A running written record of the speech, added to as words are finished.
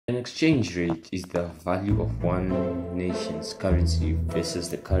exchange rate is the value of one nation's currency versus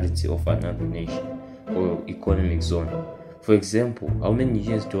the currency of another nation or economic zone. For example, how many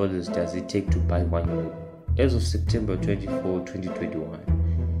US dollars does it take to buy 1 euro? As of September 24,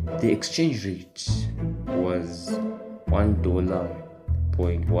 2021, the exchange rate was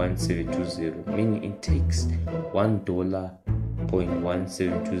 $1.1720, meaning it takes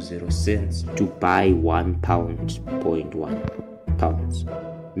 $1.1720 to buy 1 pound, 0.1 pounds,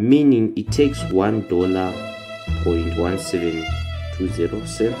 meaning it takes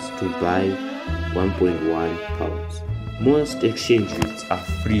 $1.1720 to buy 1.1 pounds. Most exchange rates are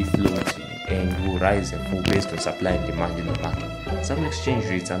free floating and will rise and fall based on supply and demand in the market. Some exchange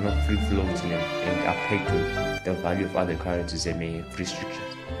rates are not free floating and are pegged to the value of other currencies and may have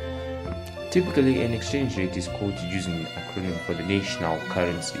restrictions. Typically, an exchange rate is quoted using an acronym for the national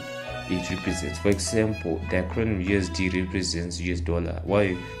currency it represents. For example, the acronym USD represents US dollar,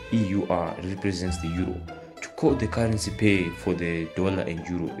 while EUR represents the euro. To quote the currency pair for the dollar and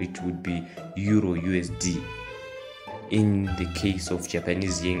euro, it would be Euro USD. In the case of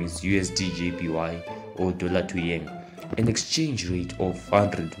Japanese yen, it's USD JPY or dollar to yen. An exchange rate of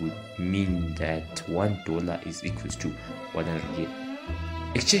 100 would mean that $1 is equal to 100 yen.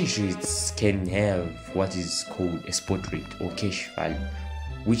 Exchange rates can have what is called a spot rate or cash value,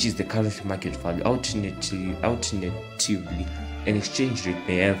 which is the current market value. Alternatively, an exchange rate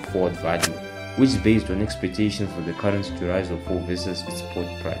may have forward value, which is based on expectations for the currency to rise or fall versus its spot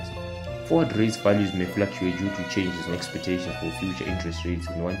price. Forward rates values may fluctuate due to changes in expectations for future interest rates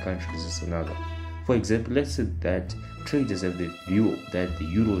in one country versus another. For example, let's say that traders have the view that the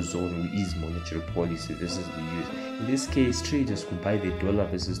Eurozone will ease monetary policy versus the US. In this case, traders could buy the dollar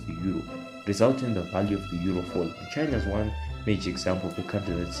versus the euro, resulting in the value of the euro falling. China is one major example of a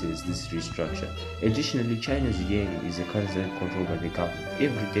country that says this restructure. Additionally, China's yen is a currency that is controlled by the government.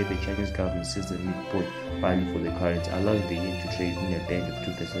 Every day, the Chinese government sets a midpoint value for the currency, allowing the yen to trade in a band of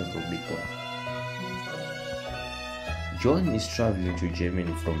 2% from midpoint. John is traveling to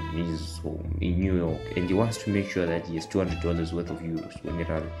Germany from his home in New York, and he wants to make sure that he has $200 worth of euros when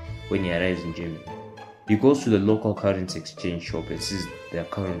he arrives in Germany. He goes to the local currency exchange shop and sees their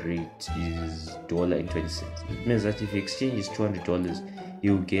current rate is $1.20. It means that if he exchanges $200, he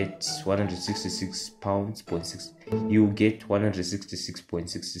will get 166 pounds. He will get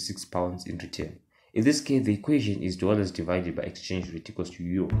 166.66 pounds in return. In this case, the equation is dollars divided by exchange rate equals to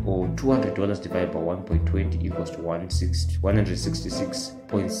euro, or $200 divided by 1.20 equals to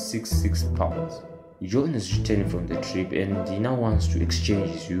 166.66 pounds. John is returning from the trip and he now wants to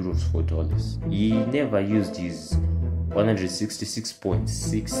exchange his euros for dollars. He never used his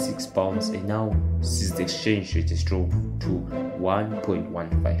 166.66 pounds and now sees the exchange rate is dropped to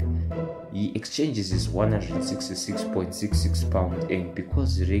 1.15. He exchanges his 166.66 pounds, and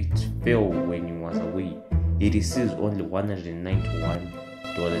because the rate fell when he was away, he receives only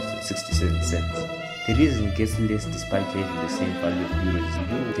 $191.67. The reason it gets less despite having the same value of euros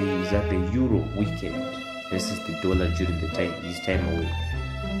is that the euro weakened versus the dollar during his time away.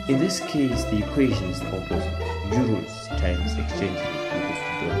 In this case, the equation is the opposite. Euros times exchange rate equals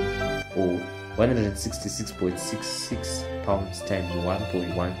to dollars, or 166.66 pounds times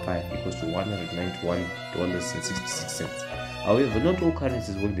 1.15 equals to $191.66. However, not all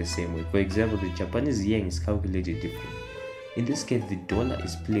currencies work the same way. For example, the Japanese yen is calculated differently. In this case, the dollar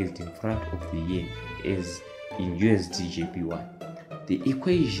is placed in front of the yen as in USD JPY. The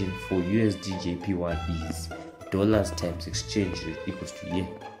equation for USD JPY is dollars times exchange rate equals to yen.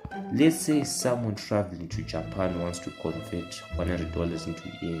 Let's say someone traveling to Japan wants to convert $100 into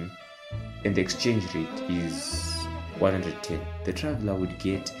yen, and the exchange rate is 110. The traveler would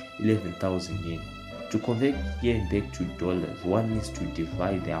get 11,000 yen. To convert yen back to dollars, one needs to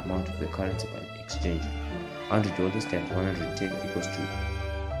divide the amount of the currency by the exchange rate. $100 times 110 equals to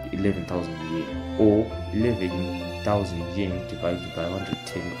 11,000 yen, or 11,000 yen divided by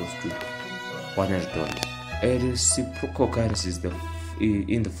 110 equals to $100. A reciprocal currency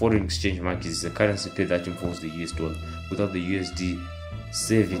in the foreign exchange market is a currency pair that involves the US dollar. Without the USD,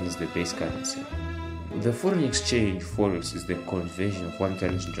 7 is the base currency. The foreign exchange forex is the conversion of one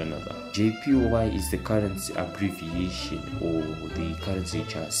currency to another. JPY is the currency abbreviation or the currency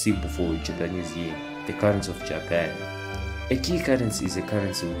symbol for Japanese yen, the currency of Japan. A key currency is a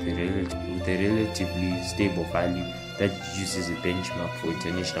currency with a relatively stable value that uses a benchmark for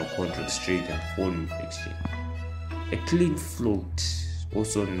international contracts, trade, and foreign exchange. A clean float,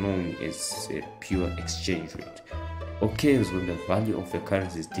 also known as a pure exchange rate, occurs when the value of a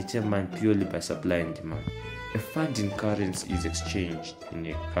currency is determined purely by supply and demand. A funding currency is exchanged in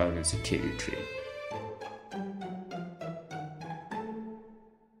a currency carry trade.